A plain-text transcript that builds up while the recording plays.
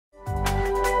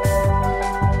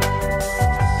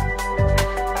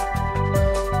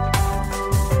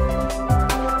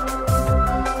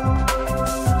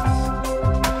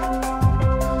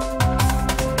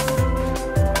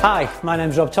Hi, my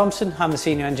name's Rob Thompson. I'm the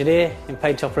Senior Engineer in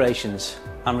Paint Operations.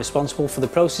 I'm responsible for the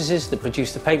processes that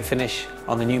produce the paint finish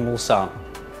on the new Mulsanne.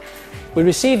 We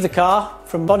receive the car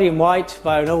from body in white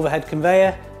via an overhead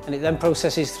conveyor, and it then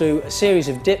processes through a series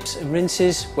of dips and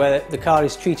rinses where the car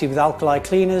is treated with alkali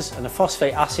cleaners and a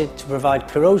phosphate acid to provide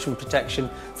corrosion protection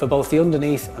for both the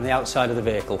underneath and the outside of the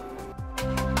vehicle.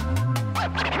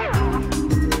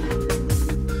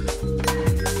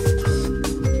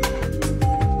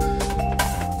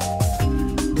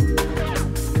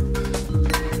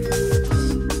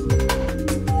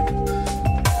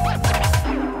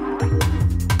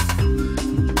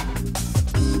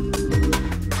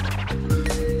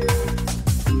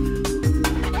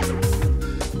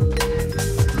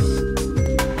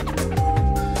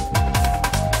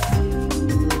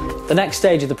 The next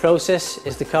stage of the process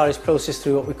is the car is processed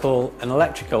through what we call an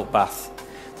electrocoat bath.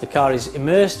 The car is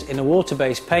immersed in a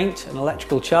water-based paint, an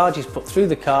electrical charge is put through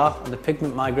the car and the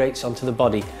pigment migrates onto the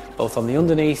body, both on the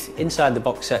underneath, inside the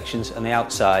box sections and the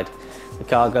outside. The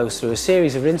car goes through a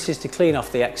series of rinses to clean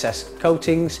off the excess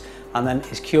coatings and then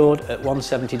is cured at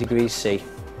 170 degrees C.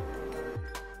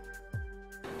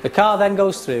 The car then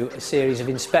goes through a series of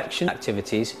inspection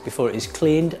activities before it is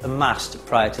cleaned and masked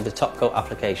prior to the top coat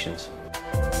applications.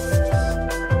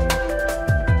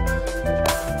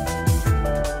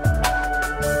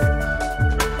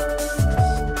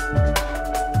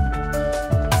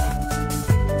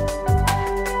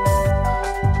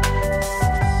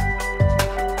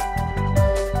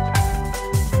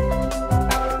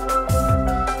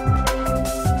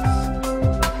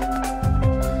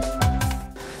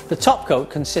 The top coat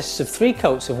consists of 3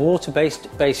 coats of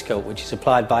water-based base coat which is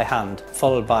applied by hand,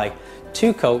 followed by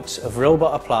 2 coats of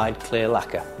robot-applied clear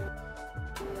lacquer.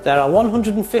 There are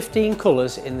 115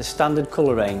 colours in the standard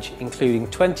colour range, including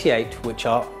 28 which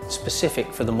are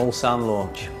specific for the Mulsanne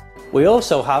launch. We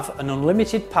also have an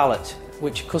unlimited palette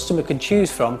which a customer can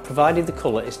choose from provided the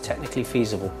colour is technically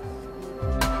feasible.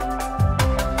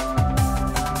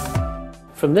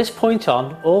 From this point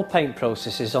on, all paint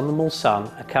processes on the Mulsanne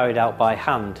are carried out by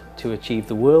hand to achieve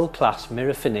the world-class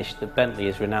mirror finish that Bentley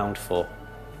is renowned for.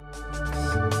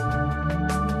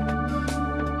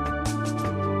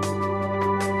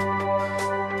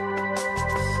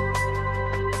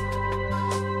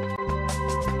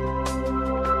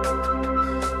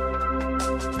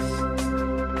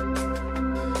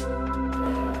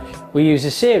 We use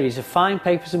a series of fine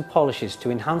papers and polishes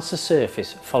to enhance the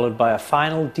surface, followed by a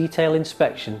final detail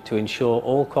inspection to ensure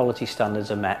all quality standards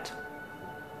are met.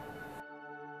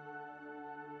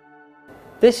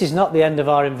 This is not the end of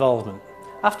our involvement.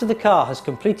 After the car has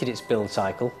completed its build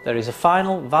cycle, there is a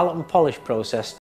final valet and polish process